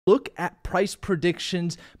look at price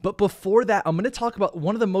predictions. But before that, I'm going to talk about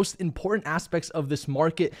one of the most important aspects of this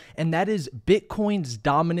market, and that is Bitcoin's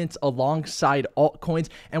dominance alongside altcoins.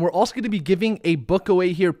 And we're also going to be giving a book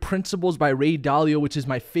away here, Principles by Ray Dalio, which is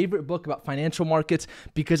my favorite book about financial markets,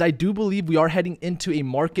 because I do believe we are heading into a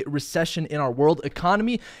market recession in our world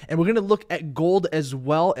economy. And we're going to look at gold as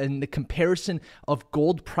well and the comparison of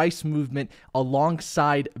gold price movement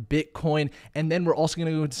alongside Bitcoin. And then we're also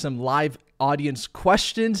going to go into some live audience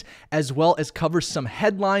questions, as well as cover some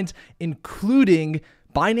headlines, including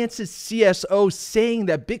Binance's CSO saying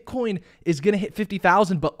that Bitcoin is going to hit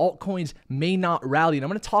 50,000, but altcoins may not rally. And I'm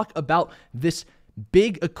going to talk about this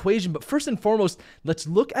big equation. But first and foremost, let's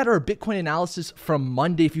look at our Bitcoin analysis from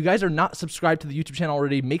Monday. If you guys are not subscribed to the YouTube channel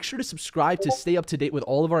already, make sure to subscribe to stay up to date with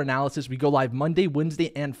all of our analysis. We go live Monday,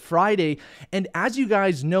 Wednesday, and Friday. And as you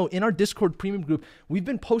guys know, in our Discord premium group, we've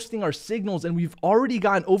been posting our signals, and we've already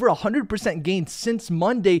gotten over 100% gain since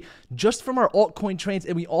Monday just from our altcoin trades.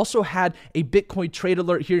 And we also had a Bitcoin trade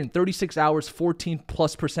alert here in 36 hours,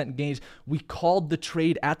 14+% gains. We called the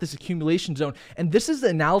trade at this accumulation zone. And this is the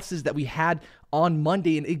analysis that we had on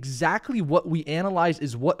Monday, and exactly what we analyzed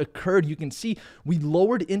is what occurred. You can see we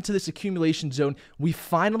lowered into this accumulation zone. We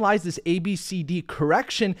finalized this ABCD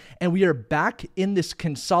correction, and we are back in this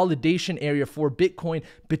consolidation area for Bitcoin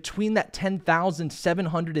between that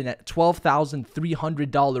 $10,700 and that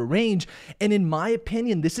 $12,300 range. And in my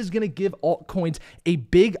opinion, this is going to give altcoins a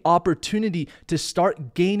big opportunity to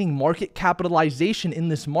start gaining market capitalization in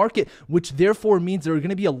this market, which therefore means there are going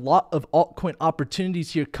to be a lot of altcoin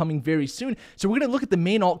opportunities here coming very soon. So we're going to look at the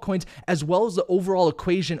main altcoins as well as the overall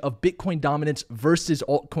equation of Bitcoin dominance versus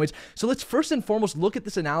altcoins. So let's first and foremost look at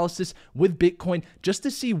this analysis with Bitcoin just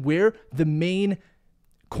to see where the main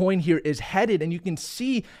coin here is headed. And you can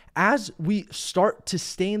see as we start to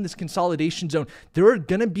stay in this consolidation zone, there are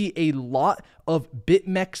going to be a lot of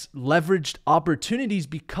BitMEX leveraged opportunities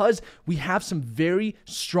because we have some very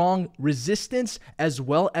strong resistance as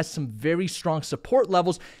well as some very strong support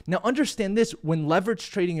levels. Now, understand this, when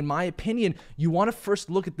leverage trading, in my opinion, you want to first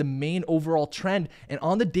look at the main overall trend. And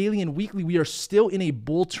on the daily and weekly, we are still in a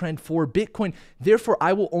bull trend for Bitcoin. Therefore,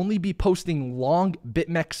 I will only be posting long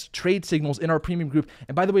BitMEX trade signals in our premium group.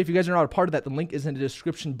 And by the way, if you guys are not a part of that, the link is in the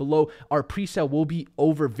description below. Our pre-sale will be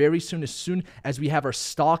over very soon as we have our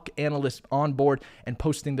stock analysts on board and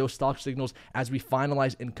posting those stock signals as we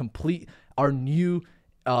finalize and complete our new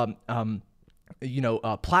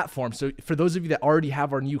platform. So for those of you that already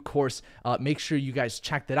have our new course, make sure you guys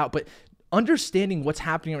check that out. But understanding what's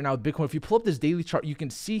happening right now with Bitcoin, if you pull up this daily chart, you can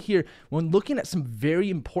see here when looking at some very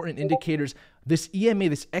important indicators, this EMA,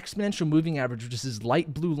 this exponential moving average, which is this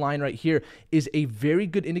light blue line right here, is a very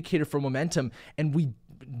good indicator for momentum. And we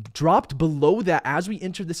dropped below that as we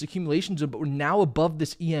entered this accumulation zone, but we're now above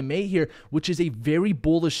this EMA here, which is a very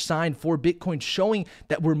bullish sign for Bitcoin, showing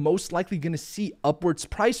that we're most likely going to see upwards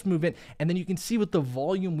price movement. And then you can see with the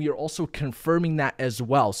volume, we are also confirming that as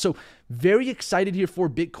well. So very excited here for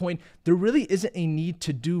Bitcoin. There really isn't a need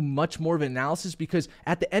to do much more of an analysis because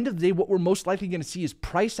at the end of the day, what we're most likely going to see is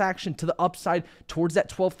price action to the upside towards that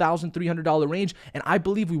 $12,300 range. And I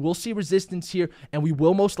believe we will see resistance here, and we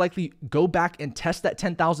will most likely go back and test that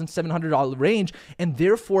 $10,700 range. And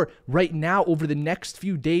therefore, right now, over the next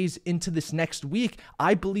few days into this next week,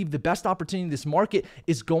 I believe the best opportunity in this market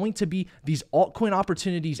is going to be these altcoin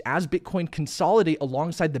opportunities as Bitcoin consolidate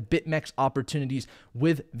alongside the BitMEX opportunities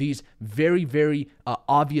with these very, very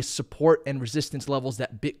obvious support and resistance levels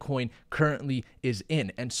that Bitcoin currently is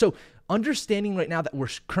in. And so understanding right now that we're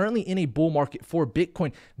currently in a bull market for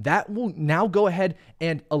Bitcoin, that will now go ahead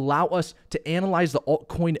and allow us to analyze the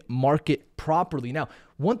altcoin market properly. Now,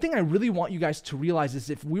 one thing I really want you guys to realize is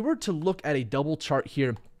if we were to look at a double chart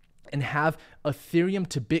here and have Ethereum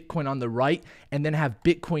to Bitcoin on the right and then have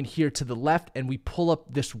Bitcoin here to the left, and we pull up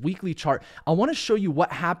this weekly chart, I want to show you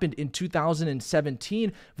what happened in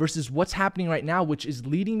 2017 versus what's happening right now, which is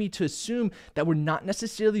leading me to assume that we're not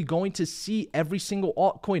necessarily going to see every single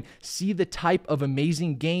altcoin see the type of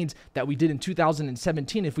amazing gains that we did in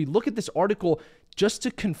 2017. If we look at this article, just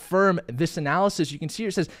to confirm this analysis, you can see here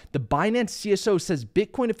it says the Binance CSO says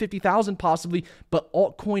Bitcoin at 50,000 possibly, but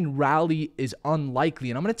altcoin rally is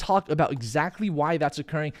unlikely. And I'm going to talk about exactly why that's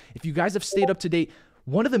occurring. If you guys have stayed up to date,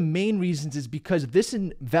 one of the main reasons is because this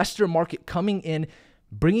investor market coming in,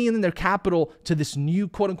 bringing in their capital to this new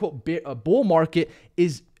quote unquote bull market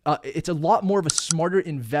is it's a lot more of a smarter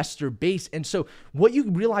investor base. And so what you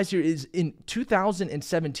realize here is in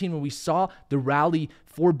 2017, when we saw the rally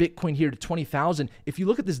for Bitcoin here to 20,000, if you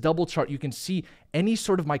look at this double chart, you can see any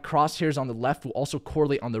sort of my crosshairs on the left will also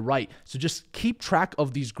correlate on the right. So just keep track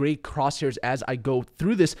of these gray crosshairs as I go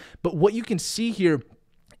through this. But what you can see here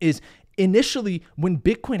is initially when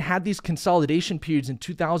Bitcoin had these consolidation periods in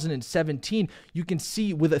 2017, you can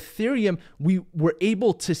see with Ethereum, we were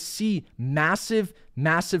able to see massive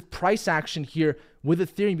price action here with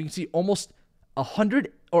Ethereum. You can see almost over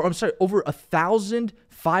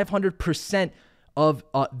 1,500% of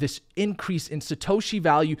this increase in Satoshi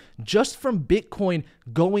value just from Bitcoin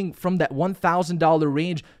going from that $1,000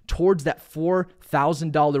 range towards that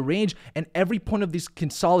 $4,000 range. And every point of these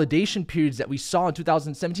consolidation periods that we saw in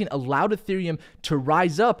 2017 allowed Ethereum to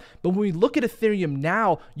rise up. But when we look at Ethereum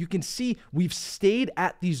now, you can see we've stayed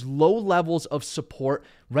at these low levels of support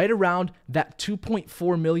right around that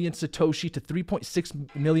 2.4 million Satoshi to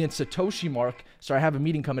 3.6 million Satoshi mark. Sorry, I have a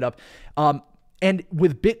meeting coming up. And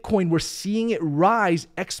with Bitcoin, we're seeing it rise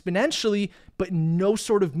exponentially, but no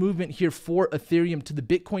sort of movement here for Ethereum to the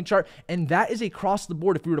Bitcoin chart. And that is across the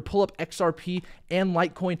board. If we were to pull up XRP and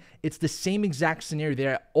Litecoin, it's the same exact scenario.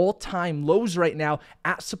 They're at all-time lows right now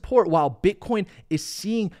at support, while Bitcoin is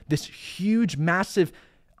seeing this huge, massive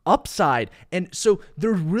upside. And so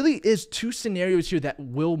there really is two scenarios here that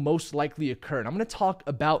will most likely occur. And I'm going to talk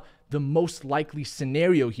about the most likely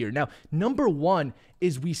scenario here. Now, number one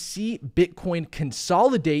is we see Bitcoin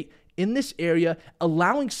consolidate in this area,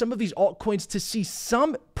 allowing some of these altcoins to see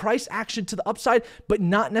some price action to the upside, but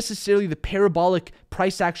not necessarily the parabolic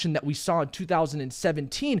price action that we saw in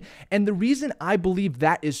 2017. And the reason I believe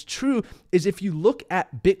that is true is if you look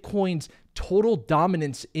at Bitcoin's total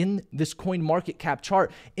dominance in this coin market cap chart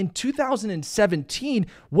in 2017,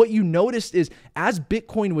 what you noticed is as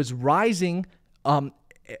Bitcoin was rising, as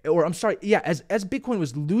Bitcoin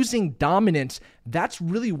was losing dominance, that's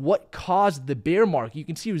really what caused the bear market. You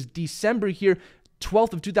can see it was December here,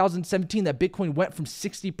 12th of 2017, that Bitcoin went from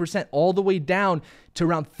 60% all the way down to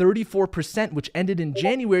around 34%, which ended in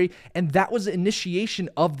January. And that was the initiation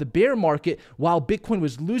of the bear market while Bitcoin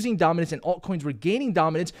was losing dominance and altcoins were gaining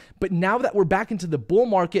dominance. But now that we're back into the bull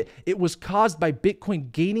market, it was caused by Bitcoin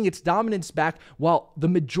gaining its dominance back while the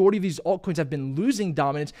majority of these altcoins have been losing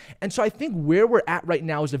dominance. And so I think where we're at right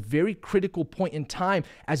now is a very critical point in time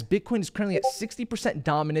as Bitcoin is currently at 60%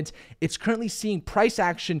 dominance. It's currently seeing price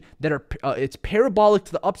action that are it's parabolic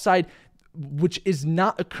to the upside, which is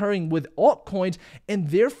not occurring with altcoins, and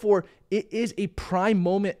therefore it is a prime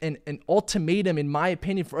moment and an ultimatum, in my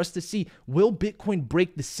opinion, for us to see, will Bitcoin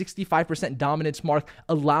break the 65% dominance mark,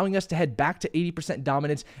 allowing us to head back to 80%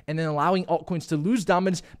 dominance, and then allowing altcoins to lose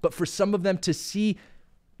dominance, but for some of them to see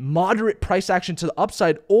moderate price action to the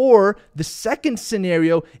upside. Or the second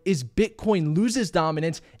scenario is Bitcoin loses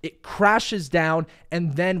dominance, it crashes down,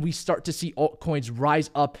 and then we start to see altcoins rise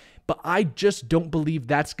up. But I just don't believe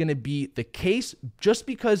that's going to be the case, just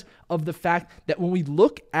because of the fact that when we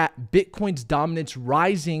look at Bitcoin's dominance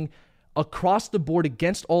rising across the board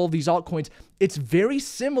against all of these altcoins, it's very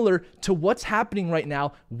similar to what's happening right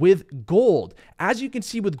now with gold. As you can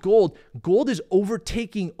see with gold, gold is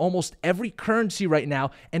overtaking almost every currency right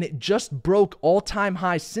now, and it just broke all-time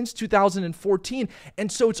highs since 2014. And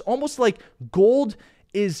so it's almost like gold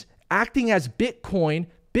is acting as Bitcoin.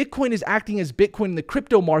 Bitcoin is acting as Bitcoin in the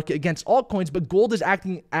crypto market against altcoins, but gold is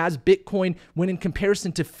acting as Bitcoin when in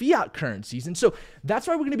comparison to fiat currencies. And so that's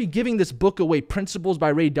why we're going to be giving this book away, Principles by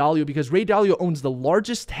Ray Dalio, because Ray Dalio owns the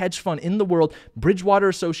largest hedge fund in the world, Bridgewater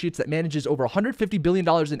Associates, that manages over $150 billion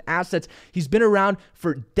in assets. He's been around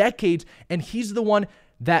for decades, and he's the one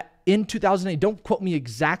that in 2008, don't quote me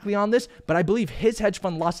exactly on this, but I believe his hedge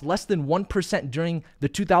fund lost less than 1% during the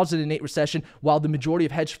 2008 recession, while the majority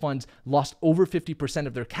of hedge funds lost over 50%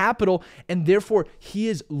 of their capital. And therefore, he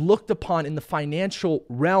is looked upon in the financial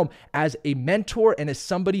realm as a mentor and as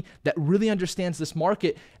somebody that really understands this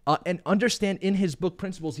market. And understand in his book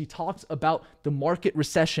Principles, he talks about the market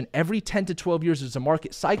recession. Every 10 to 12 years is a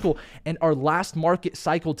market cycle. And our last market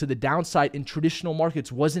cycle to the downside in traditional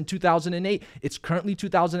markets was in 2008. It's currently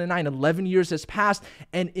 2009. 11 years has passed.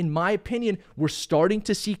 And in my opinion, we're starting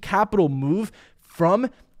to see capital move from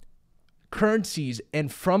currencies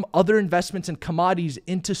and from other investments and commodities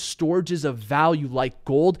into storages of value like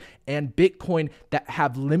gold and Bitcoin that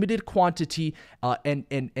have limited quantity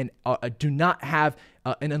and do not have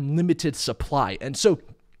an unlimited supply. And so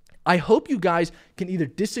I hope you guys can either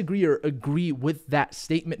disagree or agree with that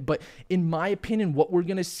statement. But in my opinion, what we're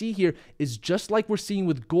going to see here is just like we're seeing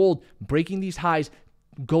with gold breaking these highs,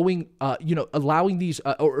 going, allowing these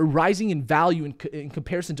or rising in value in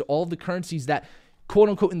comparison to all of the currencies that quote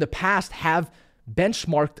unquote in the past have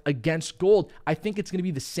benchmarked against gold. I think it's going to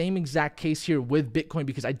be the same exact case here with Bitcoin,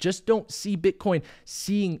 because I just don't see Bitcoin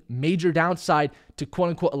seeing major downside to quote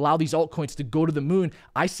unquote allow these altcoins to go to the moon.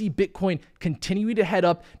 I see Bitcoin continuing to head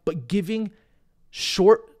up, but giving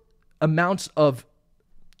short amounts of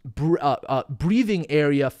breathing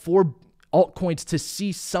area for altcoins to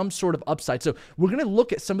see some sort of upside. So we're going to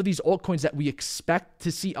look at some of these altcoins that we expect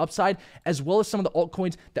to see upside, as well as some of the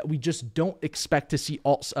altcoins that we just don't expect to see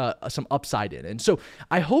some upside in. And so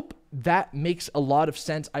I hope that makes a lot of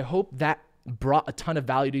sense. I hope that brought a ton of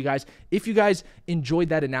value to you guys. If you guys enjoyed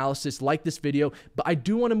that analysis, like this video. But I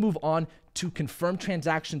do want to move on to confirmed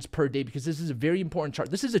transactions per day, because this is a very important chart.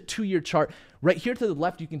 This is a 2-year chart. Right here to the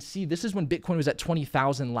left, you can see this is when Bitcoin was at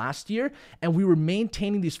 20,000 last year, and we were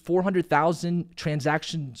maintaining these 400,000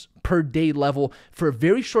 transactions per day level for a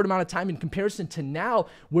very short amount of time, in comparison to now,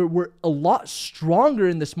 where we're a lot stronger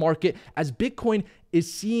in this market, as Bitcoin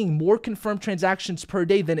is seeing more confirmed transactions per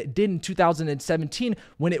day than it did in 2017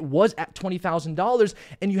 when it was at $20,000.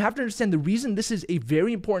 And you have to understand the reason this is a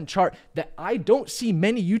very important chart that I don't see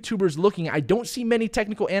many YouTubers looking at, I don't see many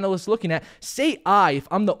technical analysts looking at. If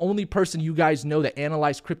I'm the only person you guys know that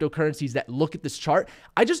analyze cryptocurrencies that look at this chart,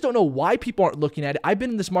 I just don't know why people aren't looking at it. I've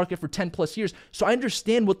been in this market for 10 plus years, so I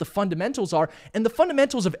understand what the fundamentals are. And the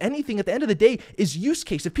fundamentals of anything at the end of the day is use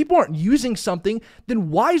case. If people aren't using something, then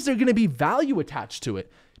why is there going to be value attached to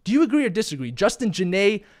it? Do you agree or disagree? Justin,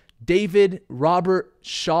 Janae, David, Robert,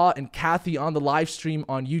 Shaw, and Kathy on the live stream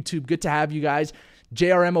on YouTube. Good to have you guys.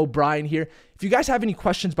 JRM O'Brien here. If you guys have any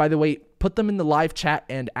questions, by the way, put them in the live chat,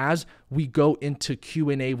 and as we go into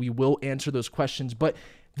Q&A, we will answer those questions. But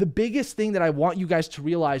the biggest thing that I want you guys to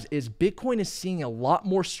realize is Bitcoin is seeing a lot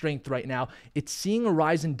more strength right now. It's seeing a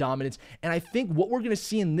rise in dominance. And I think what we're going to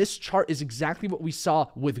see in this chart is exactly what we saw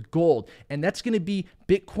with gold. And that's going to be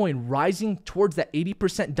Bitcoin rising towards that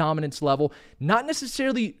 80% dominance level, not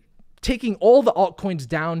necessarily taking all the altcoins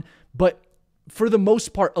down, but for the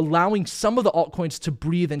most part, allowing some of the altcoins to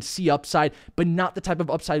breathe and see upside, but not the type of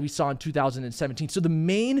upside we saw in 2017. So the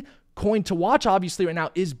main coin to watch, obviously, right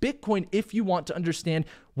now is Bitcoin if you want to understand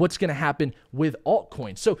what's going to happen with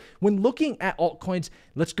altcoins. So when looking at altcoins,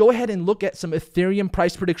 let's go ahead and look at some Ethereum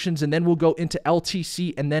price predictions, and then we'll go into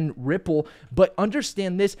LTC and then Ripple. But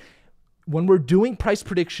understand this. When we're doing price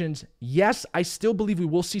predictions, yes, I still believe we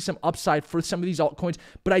will see some upside for some of these altcoins,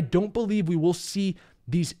 but I don't believe we will see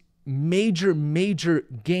these major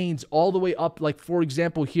gains all the way up. Like, for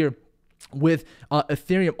example, here with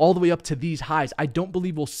Ethereum all the way up to these highs. I don't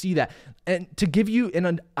believe we'll see that. And to give you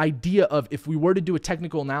an idea of if we were to do a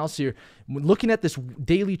technical analysis here, looking at this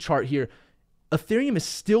daily chart here, Ethereum is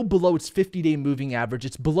still below its 50-day moving average.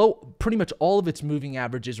 It's below pretty much all of its moving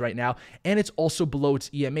averages right now, and it's also below its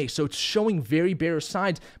EMA. So it's showing very bearish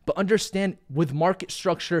signs, but understand with market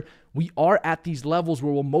structure, we are at these levels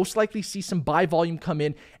where we'll most likely see some buy volume come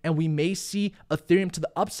in, and we may see Ethereum to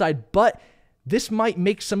the upside, but this might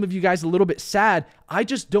make some of you guys a little bit sad. I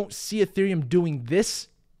just don't see Ethereum doing this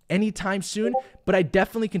anytime soon, but I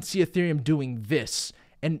definitely can see Ethereum doing this.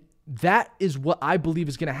 And that is what I believe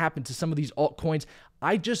is going to happen to some of these altcoins.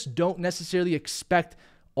 I just don't necessarily expect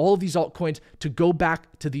all of these altcoins to go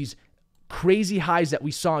back to these crazy highs that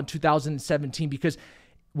we saw in 2017, because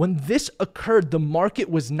when this occurred, the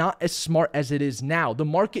market was not as smart as it is now. The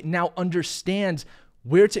market now understands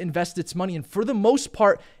where to invest its money. And for the most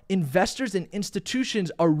part, investors and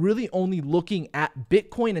institutions are really only looking at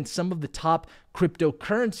Bitcoin and some of the top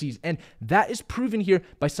cryptocurrencies. And that is proven here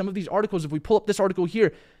by some of these articles. If we pull up this article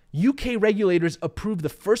here, UK regulators approved the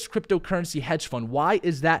first cryptocurrency hedge fund. Why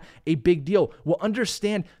is that a big deal? Well,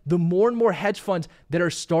 understand the more and more hedge funds that are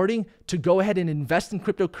starting to go ahead and invest in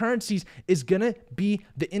cryptocurrencies is going to be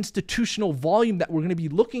the institutional volume that we're going to be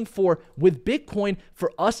looking for with Bitcoin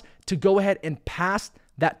for us to go ahead and pass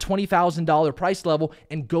that $20,000 price level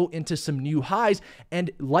and go into some new highs.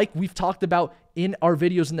 And like we've talked about in our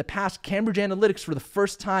videos in the past, Cambridge Analytica for the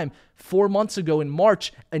first time 4 months ago in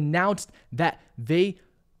March announced that they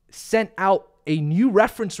sent out a new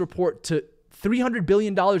reference report to $300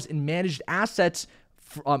 billion in managed assets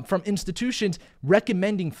from institutions,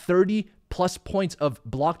 recommending 30 plus points of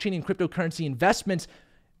blockchain and cryptocurrency investments,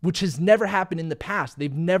 which has never happened in the past.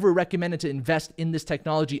 They've never recommended to invest in this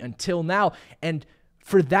technology until now. And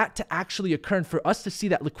for that to actually occur and for us to see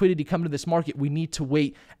that liquidity come to this market, we need to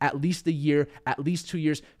wait at least a year, at least 2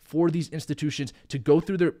 years for these institutions to go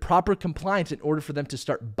through their proper compliance in order for them to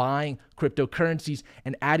start buying cryptocurrencies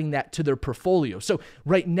and adding that to their portfolio. So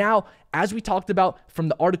right now, as we talked about from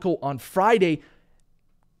the article on Friday,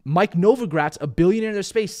 Mike Novogratz, a billionaire in their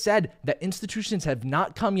space, said that institutions have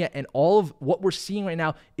not come yet, and all of what we're seeing right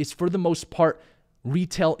now is for the most part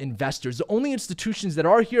retail investors. The only institutions that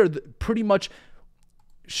are here pretty much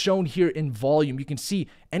shown here in volume. You can see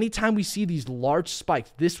anytime we see these large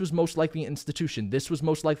spikes, this was most likely an institution, this was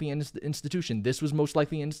most likely an institution, this was most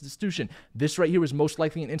likely an institution, this right here was most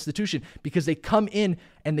likely an institution, because they come in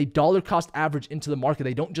and they dollar cost average into the market.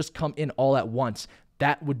 They don't just come in all at once.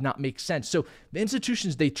 That would not make sense. So the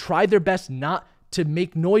institutions, they try their best not to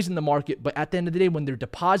make noise in the market, but at the end of the day, when they're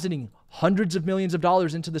depositing hundreds of millions of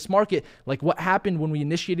dollars into this market, like what happened when we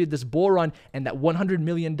initiated this bull run and that $100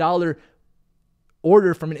 million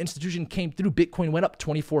order from an institution came through, Bitcoin went up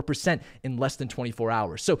 24% in less than 24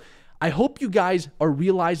 hours. So I hope you guys are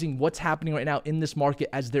realizing what's happening right now in this market,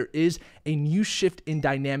 as there is a new shift in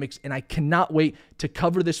dynamics, and I cannot wait to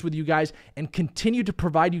cover this with you guys and continue to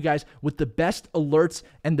provide you guys with the best alerts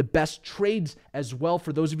and the best trades as well.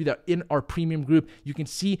 For those of you that are in our premium group, you can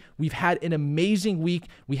see we've had an amazing week.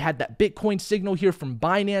 We had that Bitcoin signal here from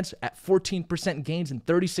Binance at 14% gains in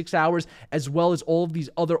 36 hours, as well as all of these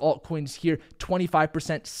other altcoins here,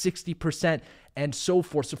 25%, 60%. And so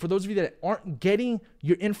forth. So for those of you that aren't getting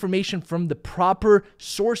your information from the proper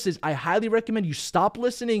sources, I highly recommend you stop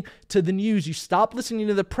listening to the news. You stop listening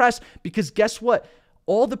to the press, because guess what?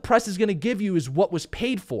 All the press is going to give you is what was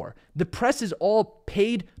paid for. The press is all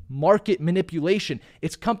paid market manipulation.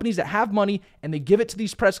 It's companies that have money and they give it to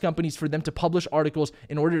these press companies for them to publish articles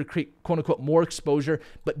in order to create, quote unquote, more exposure.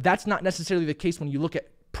 But that's not necessarily the case when you look at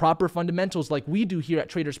proper fundamentals like we do here at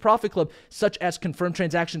Traders Profit Club, such as confirmed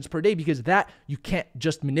transactions per day, because that you can't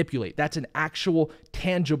just manipulate. That's an actual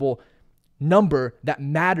tangible number that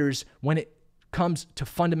matters when it comes to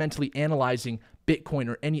fundamentally analyzing Bitcoin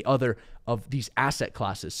or any other of these asset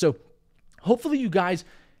classes. So hopefully you guys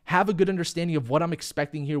have a good understanding of what I'm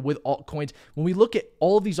expecting here with altcoins. When we look at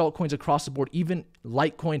all of these altcoins across the board, even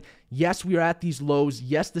Litecoin, yes, we are at these lows.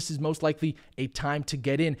 Yes, this is most likely a time to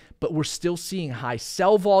get in, but we're still seeing high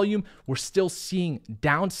sell volume. We're still seeing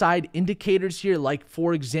downside indicators here, like,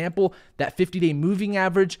 for example, that 50-day moving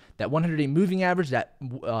average, that 100-day moving average, that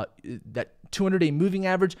 200-day moving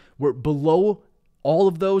average. We're below all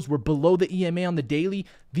of those. We're below the EMA on the daily.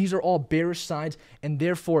 These are all bearish signs, and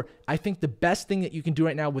therefore, I think the best thing that you can do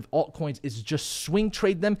right now with altcoins is just swing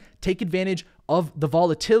trade them, take advantage of the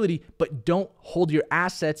volatility, but don't hold your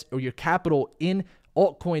assets or your capital in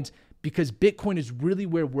altcoins, because Bitcoin is really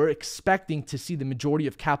where we're expecting to see the majority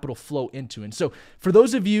of capital flow into. And so for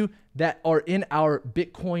those of you that are in our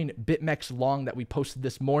Bitcoin BitMEX long that we posted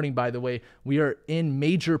this morning, by the way, we are in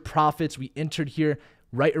major profits. We entered here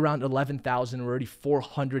right around 11,000. We're already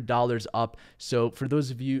 $400 up. So for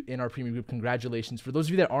those of you in our premium group, congratulations. For those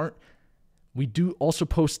of you that aren't, we do also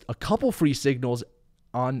post a couple free signals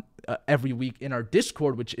on every week in our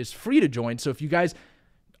Discord, which is free to join. So if you guys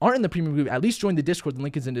aren't in the premium group, at least join the Discord. The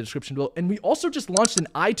link is in the description below. And we also just launched an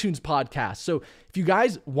iTunes podcast. So if you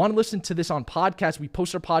guys want to listen to this on podcast, we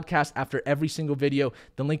post our podcast after every single video.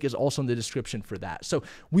 The link is also in the description for that. So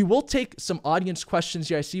we will take some audience questions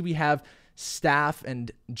here. I see we have Staff and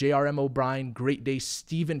JRM O'Brien, Great Day,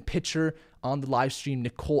 Steven Pitcher on the live stream,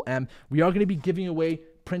 Nicole M. We are going to be giving away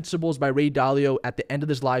Principles by Ray Dalio at the end of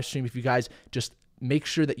this live stream. If you guys just make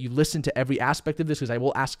sure that you listen to every aspect of this, because I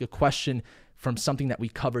will ask a question from something that we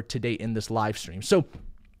covered today in this live stream. So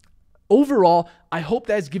overall, I hope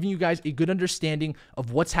that is giving you guys a good understanding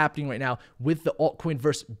of what's happening right now with the altcoin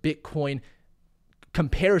versus Bitcoin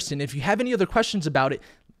comparison. If you have any other questions about it,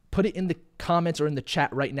 put it in the comments or in the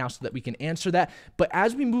chat right now so that we can answer that. But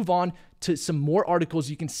as we move on to some more articles,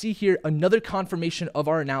 you can see here another confirmation of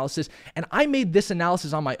our analysis. And I made this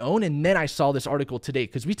analysis on my own, and then I saw this article today,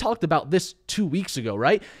 because we talked about this 2 weeks ago,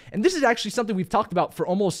 right? And this is actually something we've talked about for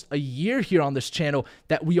almost a year here on this channel,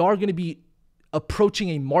 that we are going to be approaching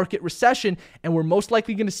a market recession, and we're most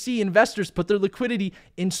likely going to see investors put their liquidity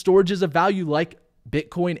in storages of value like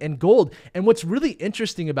Bitcoin and gold. And what's really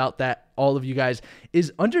interesting about that, all of you guys,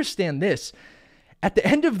 is understand this. At the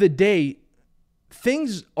end of the day,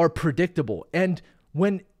 things are predictable. And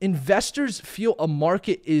when investors feel a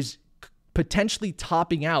market is potentially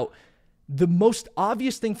topping out, the most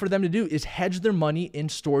obvious thing for them to do is hedge their money in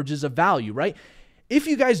storages of value, right? If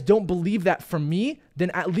you guys don't believe that from me,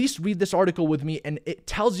 then at least read this article with me, and it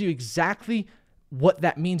tells you exactly what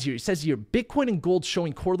that means here. It says here, Bitcoin and gold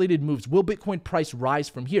showing correlated moves. Will Bitcoin price rise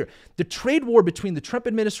from here? The trade war between the Trump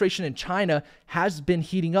administration and China has been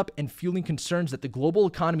heating up and fueling concerns that the global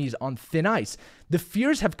economy is on thin ice. The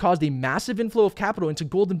fears have caused a massive inflow of capital into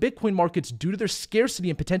gold and Bitcoin markets due to their scarcity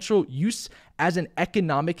and potential use as an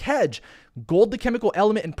economic hedge. Gold, the chemical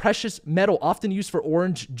element and precious metal often used for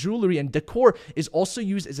orange jewelry and decor, is also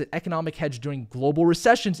used as an economic hedge during global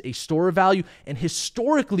recessions, a store of value, and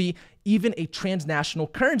historically, even a transnational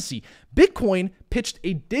currency. Bitcoin pitched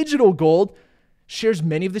a digital gold, shares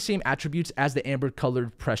many of the same attributes as the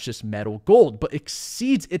amber-colored precious metal gold, but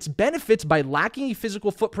exceeds its benefits by lacking a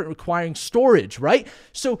physical footprint requiring storage, right?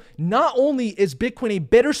 So not only is Bitcoin a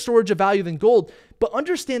better storage of value than gold, but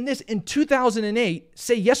understand this, in 2008,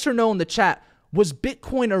 say yes or no in the chat, was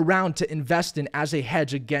Bitcoin around to invest in as a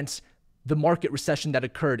hedge against the market recession that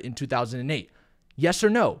occurred in 2008? Yes or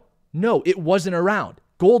no? No, it wasn't around.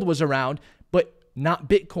 Gold was around, but not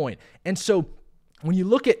Bitcoin. And so when you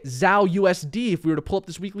look at ZAO USD, if we were to pull up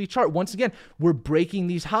this weekly chart, once again, we're breaking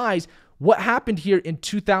these highs. What happened here in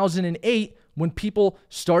 2008 when people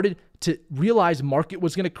started to realize market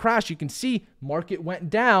was going to crash? You can see market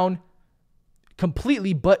went down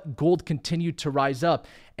completely, but gold continued to rise up.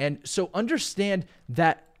 And so understand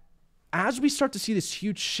that as we start to see this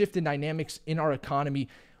huge shift in dynamics in our economy,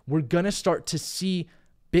 we're going to start to see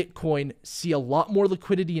Bitcoin see a lot more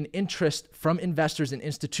liquidity and interest from investors and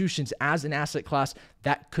institutions as an asset class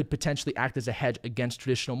that could potentially act as a hedge against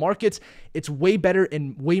traditional markets. It's way better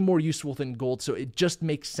and way more useful than gold. So it just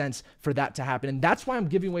makes sense for that to happen. And that's why I'm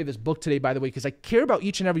giving away this book today, by the way, because I care about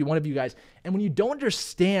each and every one of you guys. And when you don't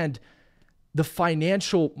understand the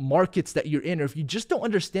financial markets that you're in, or if you just don't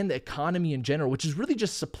understand the economy in general, which is really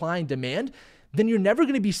just supply and demand, then you're never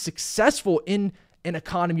going to be successful in an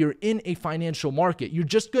economy or in a financial market. You're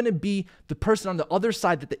just going to be the person on the other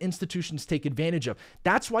side that the institutions take advantage of.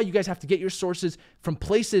 That's why you guys have to get your sources from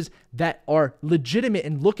places that are legitimate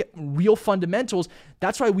and look at real fundamentals.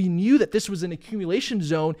 That's why we knew that this was an accumulation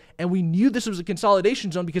zone and we knew this was a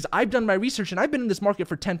consolidation zone, because I've done my research and I've been in this market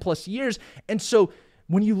for 10 plus years. And so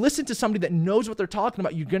when you listen to somebody that knows what they're talking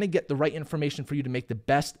about, you're going to get the right information for you to make the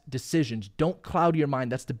best decisions. Don't cloud your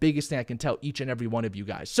mind. That's the biggest thing I can tell each and every one of you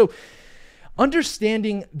guys. So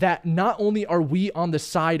understanding that not only are we on the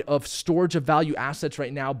side of storage of value assets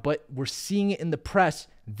right now, but we're seeing it in the press,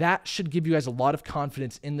 that should give you guys a lot of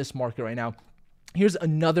confidence in this market right now. Here's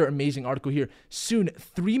another amazing article here. Soon,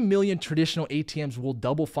 3 million traditional ATMs will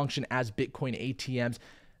double function as Bitcoin ATMs.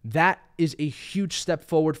 That is a huge step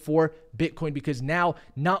forward for Bitcoin, because now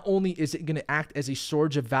not only is it going to act as a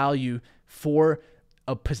storage of value for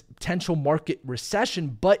a potential market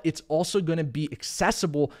recession, but it's also going to be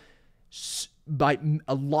accessible by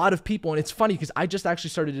a lot of people. And it's funny because I just actually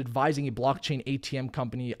started advising a blockchain ATM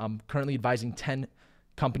company. I'm currently advising 10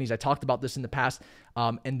 companies. I talked about this in the past,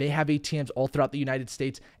 and they have ATMs all throughout the United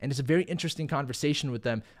States. And it's a very interesting conversation with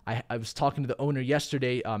them. I was talking to the owner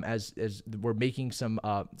yesterday as we're making some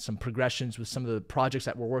progressions with some of the projects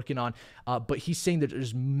that we're working on. But he's saying that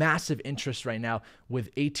there's massive interest right now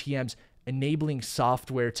with ATMs enabling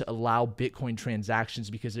software to allow Bitcoin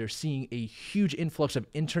transactions, because they're seeing a huge influx of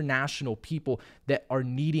international people that are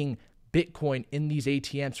needing Bitcoin in these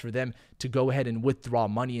ATMs for them to go ahead and withdraw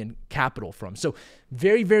money and capital from. So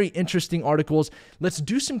very, very interesting articles. Let's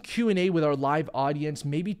do some Q&A with our live audience,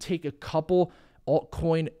 maybe take a couple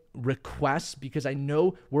altcoin requests, because I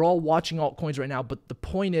know we're all watching altcoins right now, but the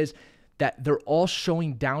point is that they're all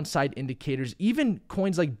showing downside indicators. Even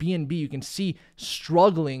coins like BNB, you can see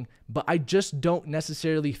struggling, but I just don't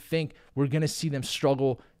necessarily think we're going to see them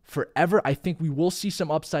struggle forever. I think we will see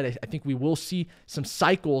some upside. I think we will see some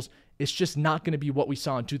cycles. It's just not going to be what we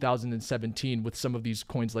saw in 2017 with some of these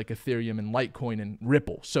coins like Ethereum and Litecoin and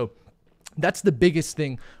Ripple. So that's the biggest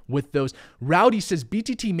thing with those. Rowdy says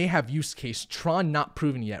BTT may have use case, Tron not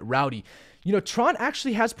proven yet. Rowdy, you know, Tron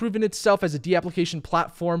actually has proven itself as a de-application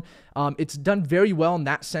platform. It's done very well in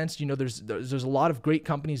that sense. You know, there's a lot of great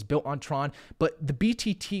companies built on Tron, but the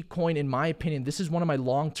BTT coin, in my opinion, this is one of my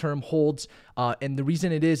long-term holds. And the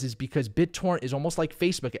reason it is because BitTorrent is almost like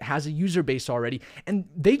Facebook. It has a user base already, and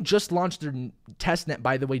they just launched their testnet,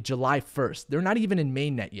 by the way, July 1st. They're not even in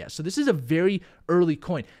mainnet yet. So this is a very early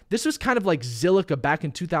coin. This was kind of like Zilliqa back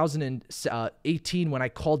in 2018 when I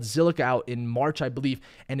called Zilliqa out in March, I believe,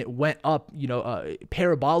 and it went up, you know,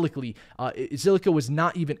 parabolically. Zilliqa was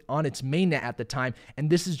not even on its mainnet at the time,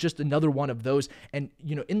 and this is just another one of those. And,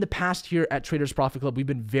 you know, in the past here at Traders Profit Club, we've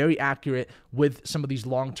been very accurate with some of these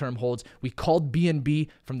long-term holds. We called BNB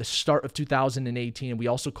from the start of 2018, and we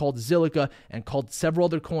also called Zilliqa and called several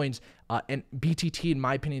other coins. And BTT, in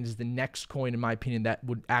my opinion, is the next coin, in my opinion, that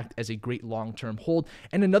would act as a great long-term hold.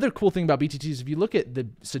 And another cool thing about BTT is if you look at the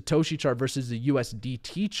Satoshi chart versus the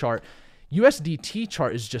USDT chart, USDT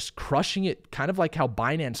chart is just crushing it, kind of like how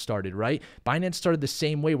Binance started, right? Binance started the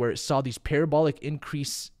same way, where it saw these parabolic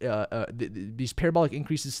increases to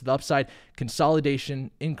the upside,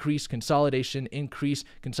 consolidation, increase, consolidation, increase,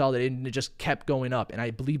 consolidation, and it just kept going up. And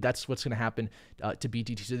I believe that's what's going to happen to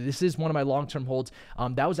BTT. So this is one of my long-term holds.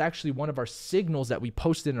 That was actually one of our signals that we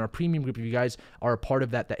posted in our premium group. If you guys are a part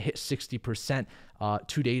of that, that hit 60%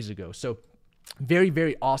 2 days ago. So very,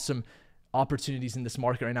 very awesome opportunities in this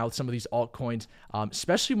market right now with some of these altcoins,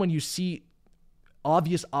 especially when you see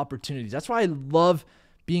obvious opportunities. That's why I love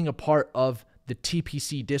being a part of the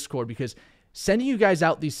TPC Discord, because sending you guys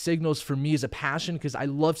out these signals for me is a passion, because I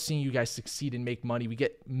love seeing you guys succeed and make money. We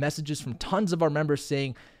get messages from tons of our members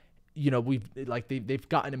saying, you know, they've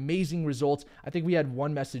gotten amazing results. I think we had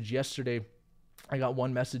one message yesterday. I got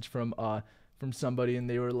one message from somebody, and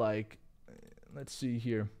they were like, let's see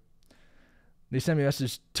here. They sent me a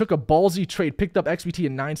message, took a ballsy trade, picked up XBT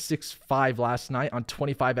in 965 last night on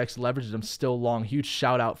 25x leverage. I'm still long. Huge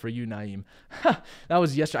shout out for you, Naeem. That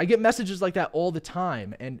was yesterday. I get messages like that all the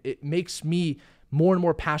time, and it makes me more and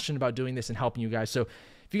more passionate about doing this and helping you guys. So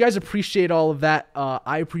if you guys appreciate all of that,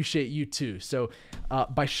 I appreciate you too. So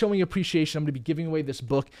by showing appreciation, I'm going to be giving away this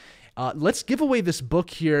book. Let's give away this book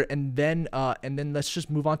here, and then let's just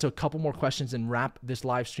move on to a couple more questions and wrap this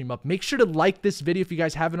live stream up. Make sure to like this video if you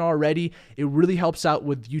guys haven't already. It really helps out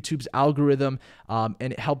with YouTube's algorithm, and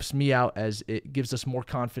it helps me out as it gives us more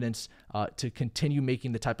confidence to continue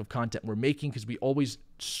making the type of content we're making, because we always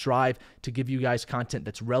strive to give you guys content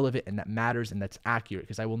that's relevant and that matters and that's accurate,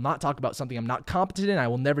 because I will not talk about something I'm not competent in. I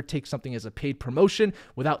will never take something as a paid promotion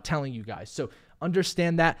without telling you guys. So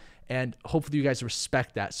understand that, and hopefully you guys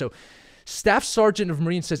respect that. So Staff Sergeant of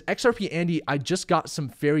Marine says, XRP Andy, I just got some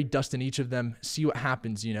fairy dust in each of them. See what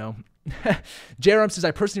happens, you know. JRM says,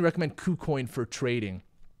 I personally recommend KuCoin for trading.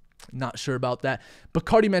 Not sure about that.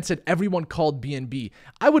 Bacardi Man said, everyone called BNB.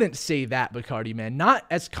 I wouldn't say that, Bacardi Man. Not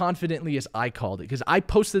as confidently as I called it, because I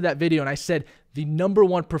posted that video and I said the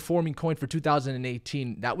 #1 performing coin for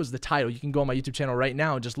 2018. That was the title. You can go on my YouTube channel right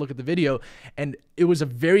now and just look at the video. And it was a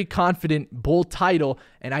very confident, bold title.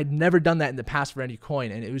 And I'd never done that in the past for any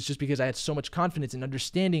coin. And it was just because I had so much confidence in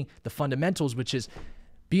understanding the fundamentals, which is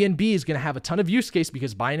BNB is going to have a ton of use case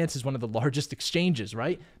because Binance is one of the largest exchanges,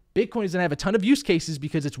 right? Bitcoin is going to have a ton of use cases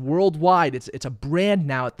because it's worldwide. It's a brand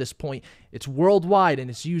now at this point. It's worldwide and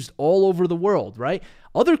it's used all over the world, right?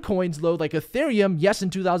 Other coins, though, like Ethereum, yes, in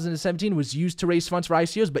 2017 was used to raise funds for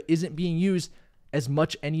ICOs, but isn't being used as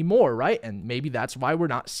much anymore, right? And maybe that's why we're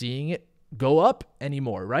not seeing it go up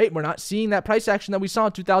anymore, right? We're not seeing that price action that we saw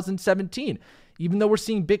in 2017. Even though we're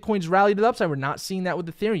seeing Bitcoins rally to the upside, we're not seeing that with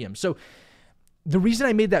Ethereum. So the reason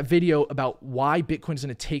I made that video about why Bitcoin is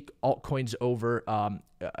going to take altcoins over,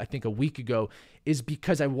 I think a week ago, is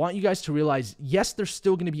because I want you guys to realize, yes, there's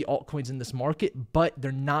still going to be altcoins in this market, but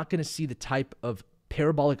they're not going to see the type of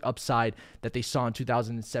parabolic upside that they saw in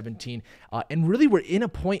 2017. And really, we're in a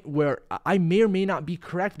point where I may or may not be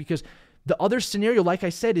correct, because the other scenario, like I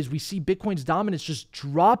said, is we see Bitcoin's dominance just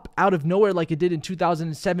drop out of nowhere like it did in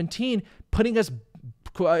 2017, putting us,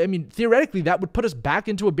 I mean, theoretically, that would put us back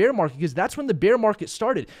into a bear market, because that's when the bear market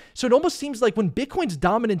started. So it almost seems like when Bitcoin's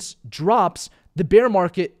dominance drops, the bear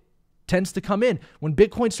market tends to come in. When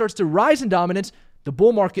Bitcoin starts to rise in dominance, the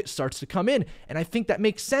bull market starts to come in. And I think that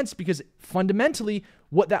makes sense, because fundamentally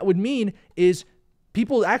what that would mean is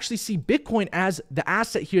people actually see Bitcoin as the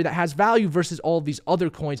asset here that has value versus all of these other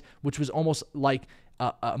coins, which was almost like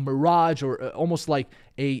a mirage, or almost like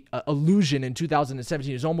a illusion in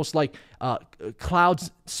 2017. It's almost like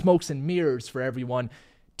clouds, smokes, and mirrors for everyone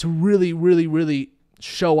to really, really, really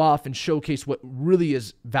show off and showcase what really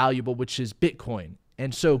is valuable, which is Bitcoin.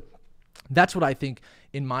 And so that's what I think,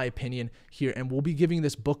 in my opinion, here. And we'll be giving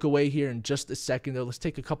this book away here in just a second, though. Let's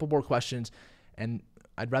take a couple more questions, and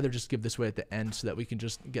I'd rather just give this away at the end so that we can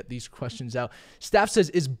just get these questions out. Staff says,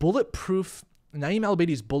 is bulletproof? Naeem Al-Abadi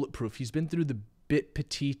is bulletproof. He's been through the Bit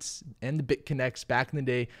Petites and the BitConnects back in the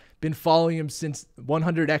day. Been following him since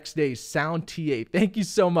 100x days. Sound TA. Thank you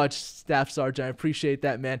so much, Staff Sergeant. I appreciate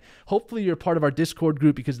that, man. Hopefully you're part of our Discord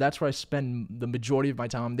group, because that's where I spend the majority of my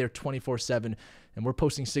time. I'm there 24/7, and we're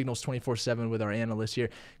posting signals 24/7 with our analysts here.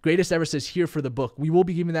 Greatest Ever says, here for the book. We will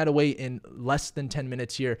be giving that away in less than 10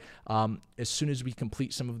 minutes here, as soon as we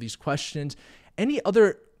complete some of these questions. Any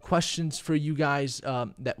other questions for you guys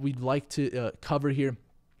that we'd like to cover here?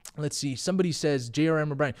 Let's see. Somebody says,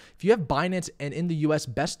 JRM O'Brien, if you have Binance and in the US,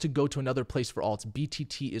 best to go to another place for alts.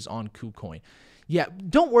 BTT is on KuCoin. Yeah,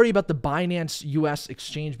 don't worry about the Binance US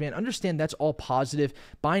exchange, man. Understand that's all positive.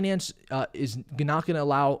 Binance is not going to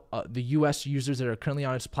allow the US users that are currently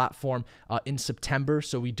on its platform in September.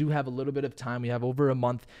 So we do have a little bit of time. We have over a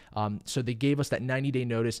month. So they gave us that 90-day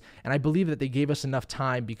notice. And I believe that they gave us enough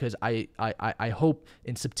time, because I hope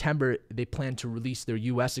in September they plan to release their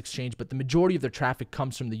US exchange. But the majority of their traffic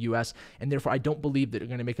comes from the US. And therefore, I don't believe that they're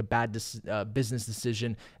going to make a bad business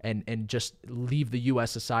decision and just leave the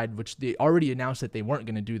US aside, which they already announced announced that they weren't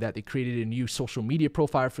going to do that. They created a new social media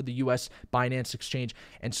profile for the US Binance exchange.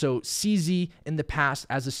 And so CZ in the past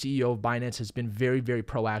as a CEO of Binance has been very, very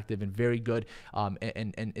proactive and very good.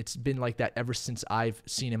 And it's been like that ever since I've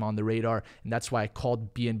seen him on the radar. And that's why I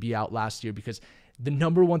called BNB out last year, because the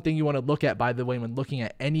number one thing you want to look at, by the way, when looking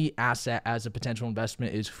at any asset as a potential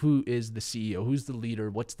investment is who is the CEO, who's the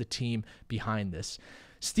leader, what's the team behind this.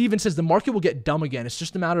 Steven says the market will get dumb again. It's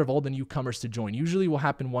just a matter of all the newcomers to join. Usually will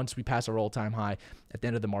happen once we pass our all-time high at the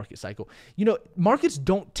end of the market cycle. You know, markets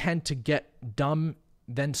don't tend to get dumb,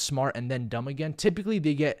 then smart, and then dumb again. Typically,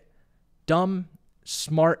 they get dumb,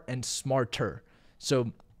 smart, and smarter.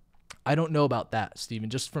 So I don't know about that,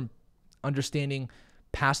 Steven. Just from understanding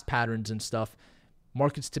past patterns and stuff,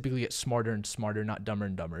 markets typically get smarter and smarter, not dumber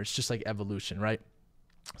and dumber. It's just like evolution, right?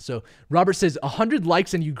 So Robert says 100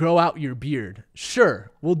 likes and you grow out your beard.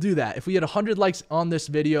 Sure, we'll do that. If we had 100 likes on this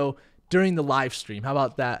video during the live stream, how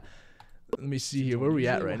about that? Let me see here. Where are we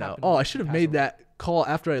at right now? Oh, I should have made that call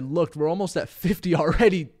after I looked. We're almost at 50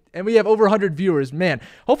 already, and we have over 100 viewers. Man,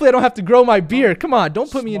 hopefully I don't have to grow my beard. Come on,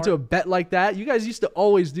 don't put me into a bet like that. You guys used to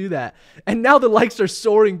always do that, and now the likes are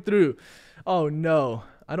soaring through. Oh, no.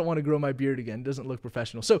 I don't want to grow my beard again. It doesn't look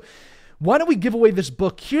professional. So why don't we give away this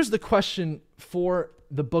book? Here's the question for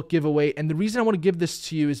the book giveaway. And the reason I want to give this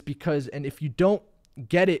to you is because, and if you don't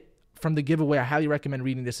get it from the giveaway, I highly recommend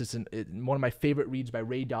reading this. It's one of my favorite reads by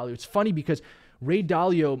Ray Dalio. It's funny because Ray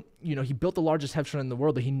Dalio, you know, he built the largest hedge fund in the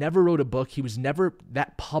world, but he never wrote a book. He was never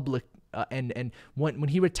that public. And when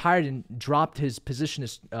he retired and dropped his position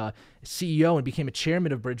as CEO and became a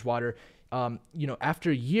chairman of Bridgewater, you know,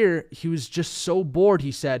 after a year, he was just so bored,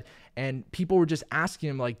 he said, and people were just asking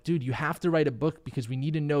him like, dude, you have to write a book because we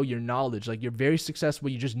need to know your knowledge. Like, you're very successful,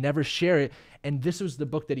 you just never share it. And this was the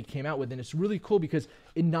book that he came out with. And it's really cool because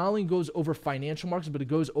it not only goes over financial markets, but it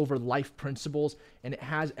goes over life principles, and it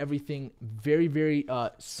has everything very, very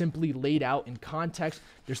simply laid out in context.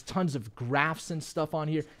 There's tons of graphs and stuff on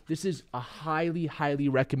here. This is a highly, highly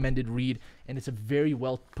recommended read, and it's a very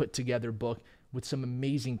well put together book with some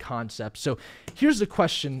amazing concepts. So here's the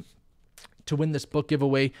question to win this book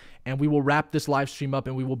giveaway, and we will wrap this live stream up,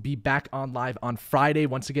 and we will be back on live on Friday.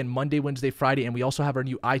 Once again, Monday, Wednesday, Friday, and we also have our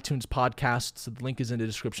new iTunes podcast, so the link is in the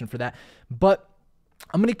description for that. But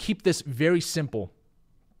I'm going to keep this very simple.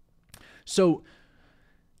 So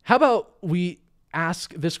how about we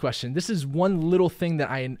ask this question? This is one little thing that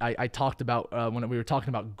I talked about when we were talking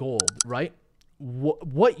about gold, right?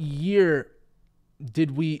 What year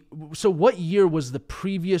what year was the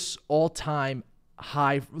previous all-time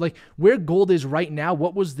high? Like, where gold is right now,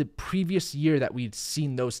 what was the previous year that we'd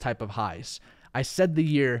seen those type of highs? I said the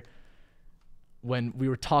year when we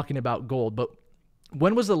were talking about gold, but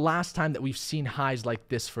when was the last time that we've seen highs like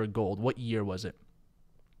this for gold? What year was it?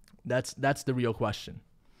 That's the real question.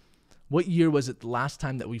 What year was it the last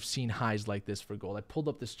time that we've seen highs like this for gold? I pulled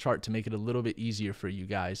up this chart to make it a little bit easier for you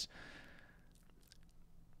guys.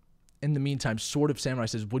 In the meantime, Sword of Samurai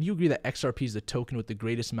says, would you agree that XRP is the token with the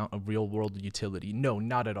greatest amount of real-world utility? No,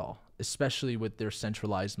 not at all, especially with their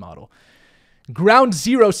centralized model. Ground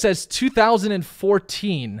Zero says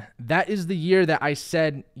 2014. That is the year that I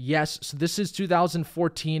said yes. So this is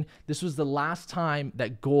 2014. This was the last time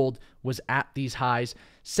that gold was at these highs.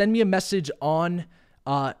 Send me a message on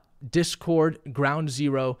Discord, Ground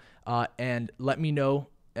Zero, and let me know.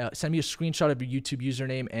 Send me a screenshot of your YouTube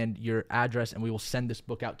username and your address, and we will send this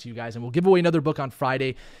book out to you guys, and we'll give away another book on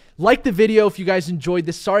Friday. Like the video if you guys enjoyed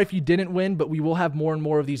this. Sorry if you didn't win, but we will have more and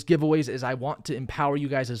more of these giveaways as I want to empower you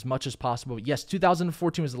guys as much as possible. But yes,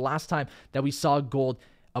 2014 was the last time that we saw gold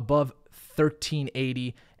above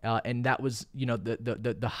 1380, and that was, you know,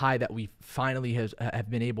 the high that we finally have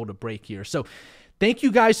been able to break here. So thank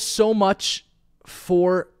you guys so much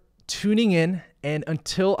for tuning in, and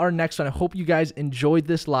until our next one, I hope you guys enjoyed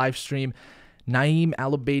this live stream. Naeem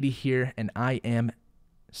Al-Abaidi here, and I am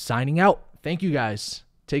signing out. Thank you guys.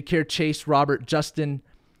 Take care. Chase, Robert, Justin,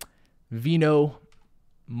 Vino,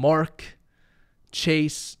 Mark,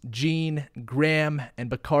 Chase, Gene, Graham, and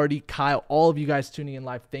Bacardi, Kyle, all of you guys tuning in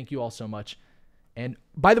live. Thank you all so much. And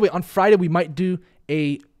by the way, on Friday, we might do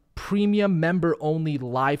a premium member only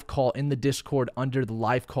live call in the Discord under the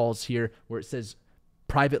live calls here where it says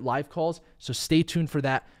private live calls. So stay tuned for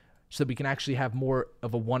that so that we can actually have more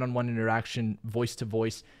of a one-on-one interaction, voice to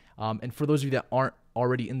voice. And for those of you that aren't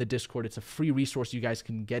already in the Discord, it's a free resource you guys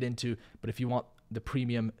can get into. But if you want the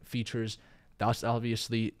premium features, that's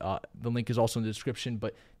obviously the link is also in the description.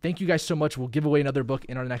 But thank you guys so much. We'll give away another book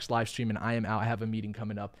in our next live stream, and I am out. I have a meeting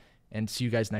coming up, and see you guys next